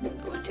shit.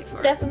 I went too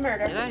far. Death and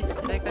murder. Did I?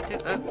 Did I go too...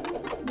 Oh.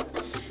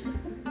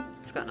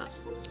 What's going on?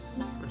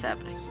 What's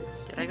happening?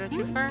 Did I go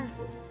too far?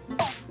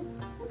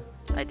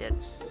 I did.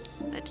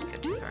 I did go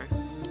too far.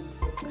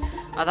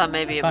 I thought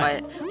maybe it Fine.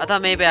 might... I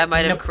thought maybe I might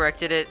have Nope.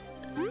 corrected it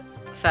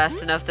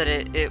fast enough that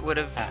it would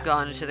have Ah,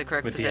 gone into the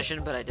correct with the-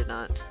 position, but I did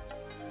not.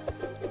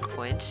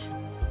 Point.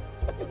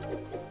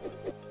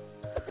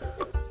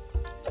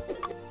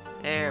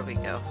 There we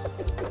go.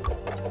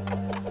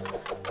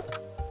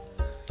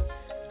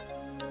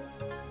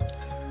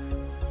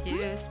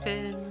 You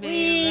spin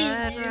me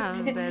right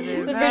round,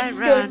 baby, The right bitch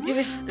go round. do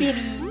a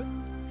spinny.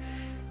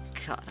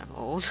 God, I'm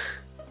old.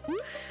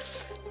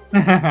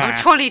 I'm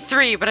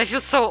 23, but I feel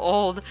so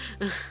old.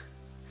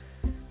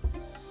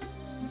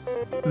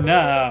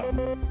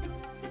 No.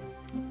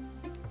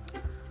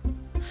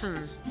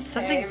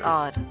 Something's Same.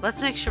 odd.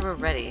 Let's make sure we're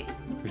ready.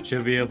 We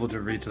should be able to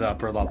reach the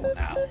upper level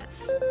now.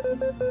 Yes.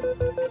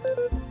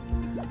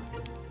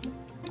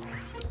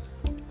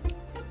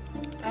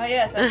 Oh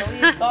yes, I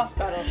believe boss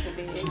battle should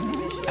be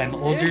initiated. I'm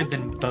older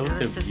than both of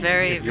you. It's a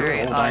very, If you're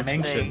very old, I'm odd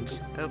thing.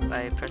 ancient. Oh,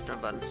 I pressed the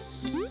wrong button.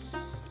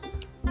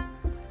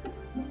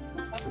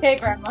 Okay,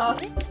 Grandma.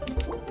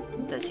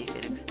 That's you,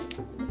 Phoenix.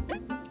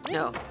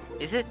 No.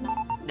 Is it?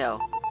 No.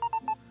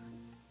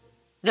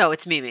 No,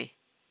 it's Mimi.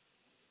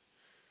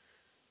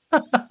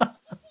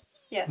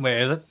 Yes.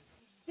 Wait, is it?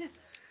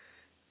 Yes.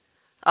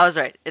 I was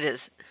right. It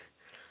is.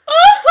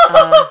 Who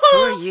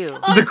are you?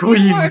 Oh, The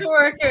queen. Hard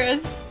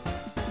workers.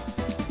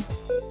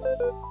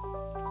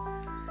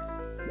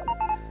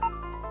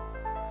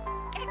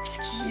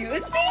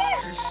 Excuse me?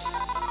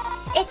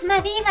 It's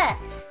Madiva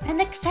from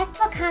the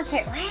festival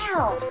concert.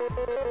 Wow.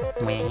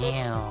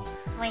 Wow.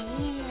 Wow.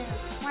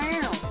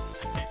 Wow.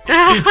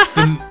 It's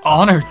an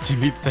honor to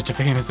meet such a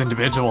famous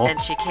individual.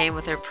 And she came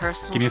with her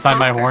personal Can you sign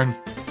my stalker. horn?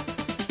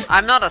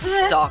 I'm not a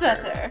That's stalker.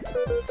 better.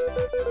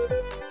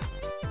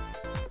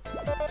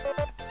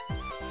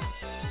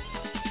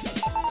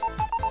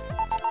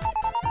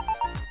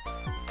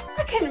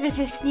 I couldn't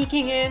resist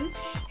sneaking in.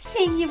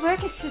 Seeing your work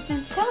has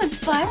been so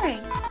inspiring.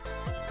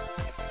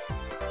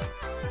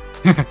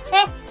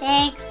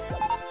 Thanks.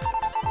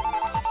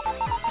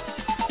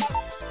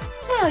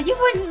 Now, you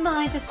wouldn't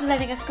mind just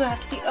letting us go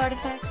after the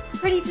artifact?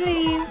 Pretty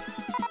please.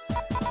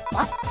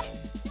 What?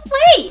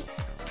 Wait!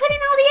 Put in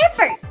all the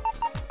effort!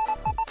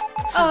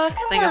 Oh,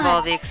 come Think on. of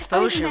all the I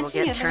exposure already we'll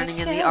get mentioned turning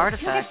you in on the show.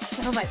 artifacts.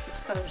 We'll get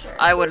so much exposure.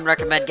 I wouldn't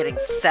recommend getting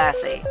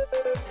sassy.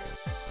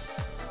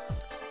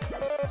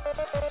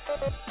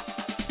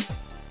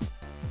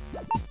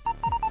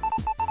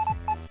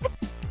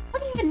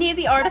 What do you even need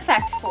the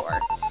artifact for?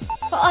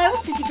 While I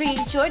was busy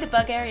bringing joy to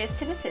Bug Area's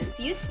citizens,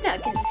 you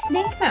snuck into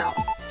Snake Mouth.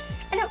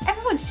 I know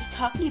everyone's just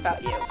talking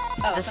about you.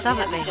 Oh, The something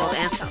summit has may me hold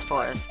jealous. answers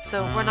for us,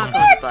 so we're not No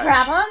going to budge.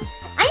 problem.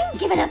 I ain't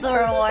giving up a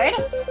reward.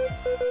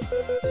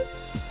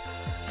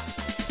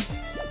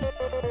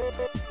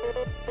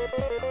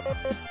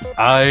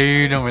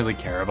 I don't really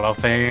care about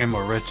fame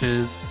or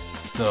riches,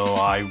 so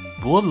I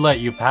would let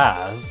you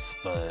pass,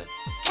 but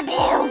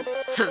Kaboom!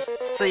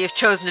 So you've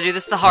chosen to do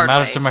this the hard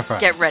matters way. to my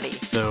friends. Get ready.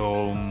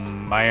 So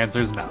my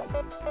answer is no.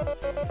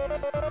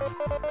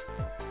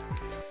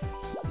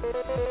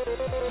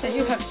 So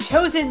you have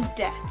chosen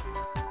death.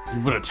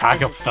 You would attack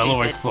This a is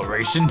fellow stupid.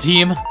 exploration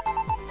team?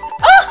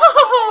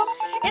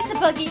 Oh! It's a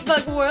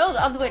bug-eat-bug world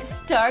on the way to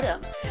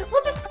stardom.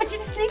 We'll just put you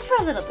to sleep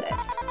for a little bit.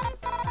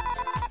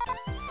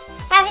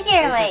 Have it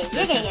your way. You're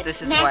This gonna is get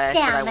this is why I smacked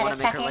said I down, want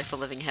to make her motherfucker. life a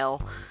living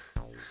hell.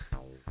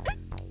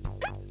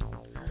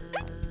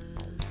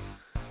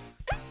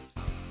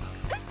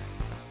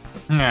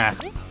 Nah.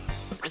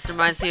 This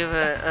reminds me of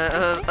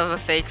a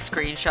fake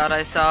screenshot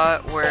I saw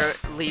where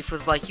Leaf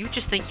was like, "You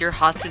just think you're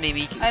Hatsune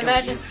Miku, I don't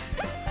imagine. you?"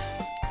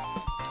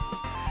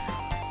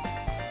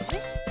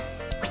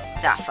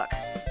 Ah, fuck.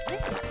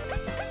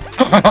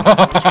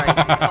 That's right.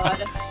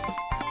 God.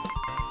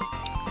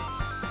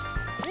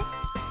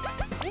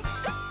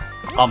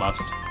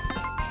 Almost.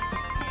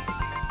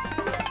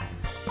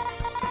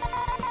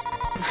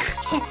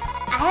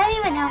 I don't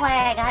even know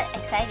why I got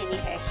excited to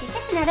meet her. She's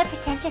just another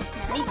pretentious,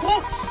 snotty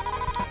bitch.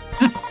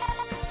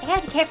 I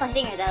gotta be careful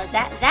hitting her though.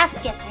 That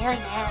Zasp gets really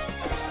mad.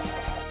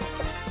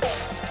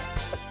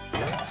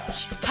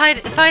 She's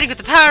fighting with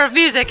the power of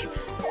music.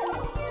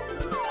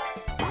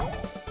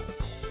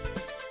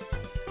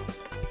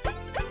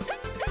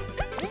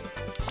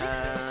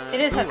 It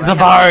is Ooh, Hatsune. I The have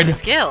bard. another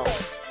skill.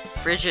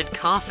 Frigid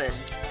coffin.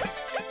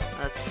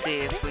 Let's see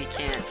if we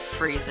can't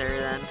freeze her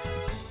then.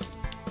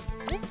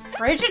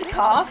 Frigid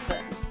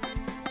coffin.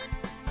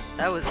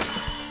 That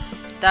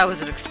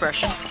was an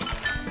expression.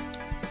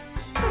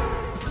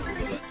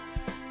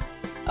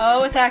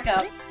 Oh, attack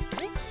up.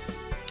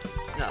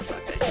 Oh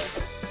fuck it.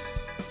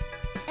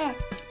 Eh.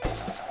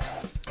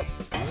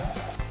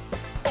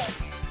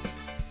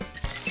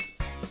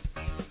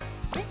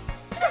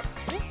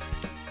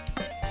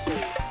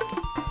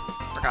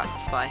 Forgot to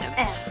spy him.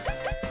 Eh.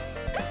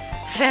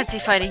 Fancy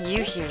fighting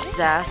you here,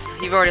 Zasp.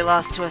 You've already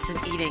lost to us in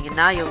eating, and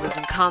now you'll lose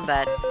in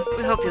combat.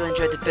 We hope you'll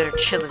enjoy the bitter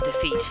chill of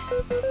defeat.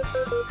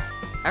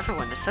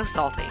 Everyone is so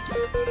salty.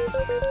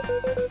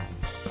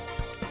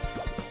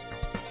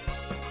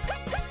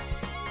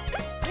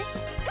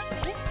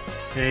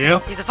 Hey, you.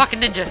 He's a fucking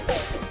ninja.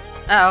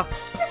 Uh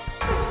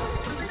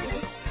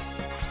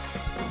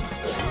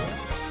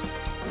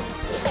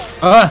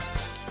oh.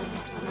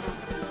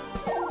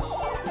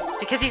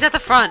 Because he's at the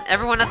front.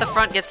 Everyone at the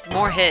front gets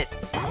more hit.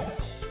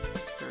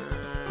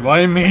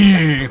 Why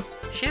me?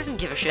 She doesn't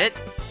give a shit.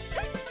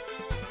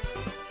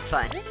 It's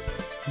fine.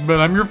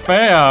 But I'm your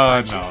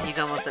fan. She's- He's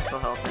almost at full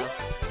health now.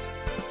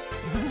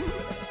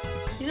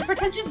 He's a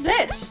pretentious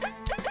bitch.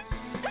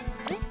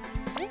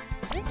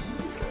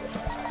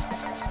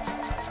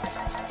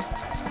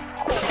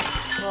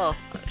 Well,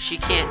 she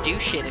can't do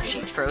shit if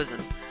she's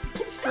frozen.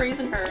 Keeps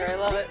freezing her. I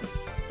love it.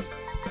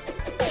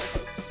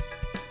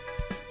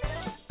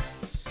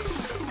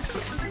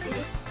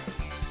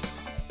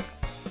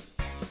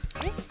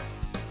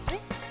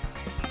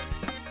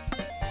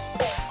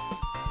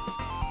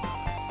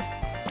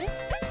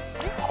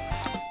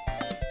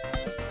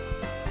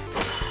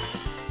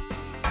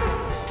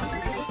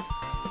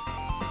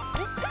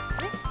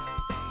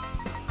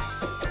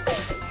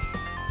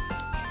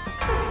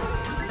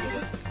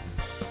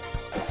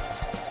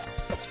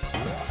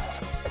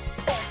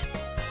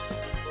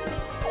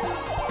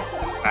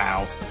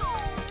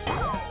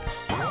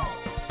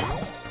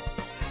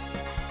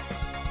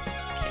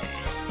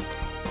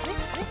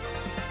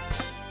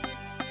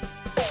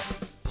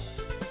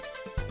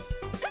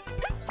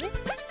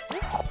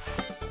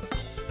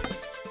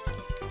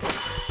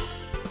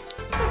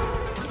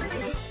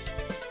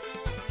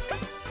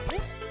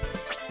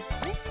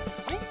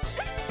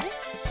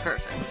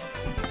 Perfect.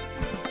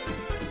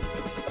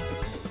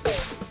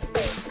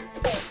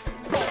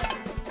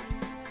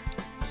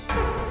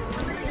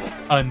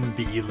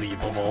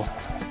 Unbelievable.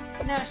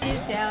 Now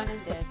she's down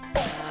and dead.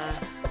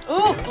 Uh,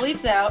 Ooh,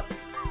 Philippe's out.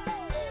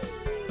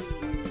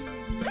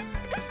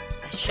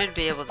 I should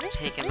be able to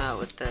take him out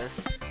with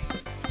this.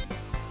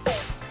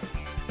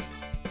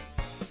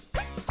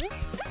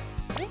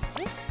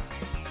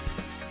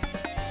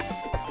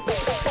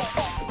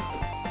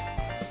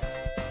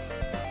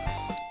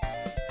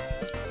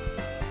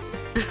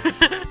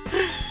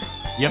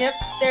 Yep.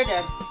 They're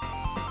dead.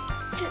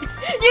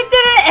 You did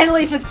it! And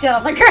Leaf is dead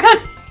on the ground.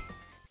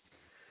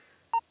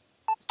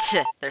 Tch,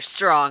 they're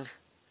strong.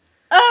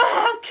 Oh,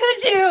 how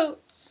could you?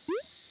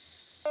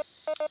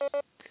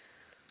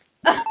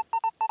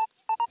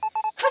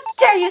 How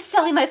dare you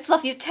sully my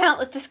fluff, you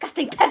talentless,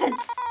 disgusting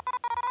peasants!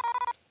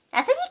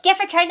 That's what you get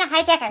for trying to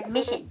hijack our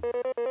mission.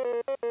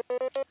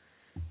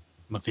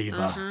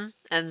 Mathiva,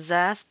 And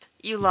Zasp,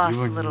 you lost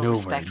you the were little nowhere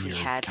respect we near as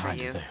had for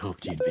kind you. as I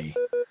hoped you'd be.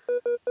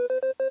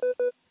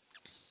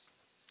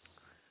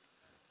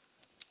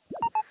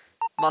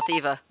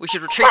 Mothiva, we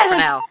should retreat for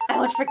Silence! now. I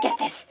won't forget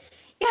this.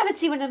 You haven't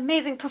seen what an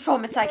amazing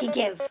performance I can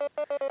give.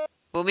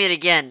 We'll meet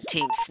again,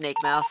 Team Snake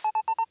Mouth.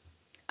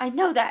 I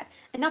know that,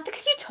 and not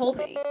because you told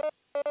me.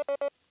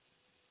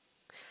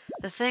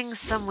 The things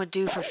some would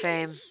do for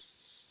fame.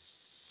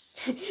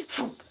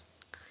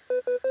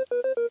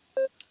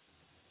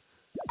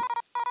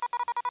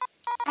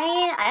 I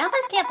mean, I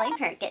almost can't blame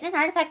her. Getting an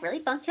artifact really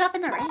bumps you up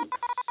in the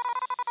ranks.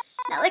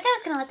 Not like I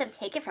was gonna let them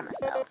take it from us,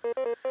 though.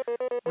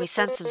 We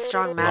sent some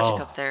strong magic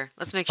Well, up there.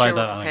 Let's make Despite sure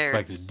we're that prepared.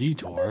 unexpected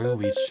detour,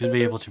 we should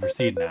be able to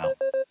proceed now.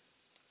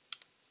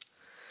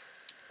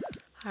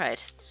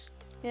 Alright.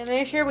 Yeah,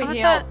 make sure we With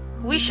heal. that,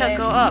 we shall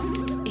go up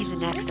in the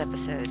next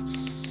episode.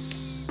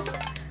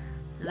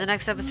 In the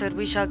next episode,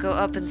 we shall go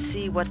up and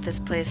see what this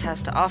place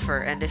has to offer,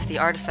 and if the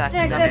artifact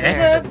is Next up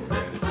there.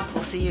 episode.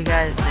 We'll see you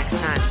guys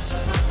next time.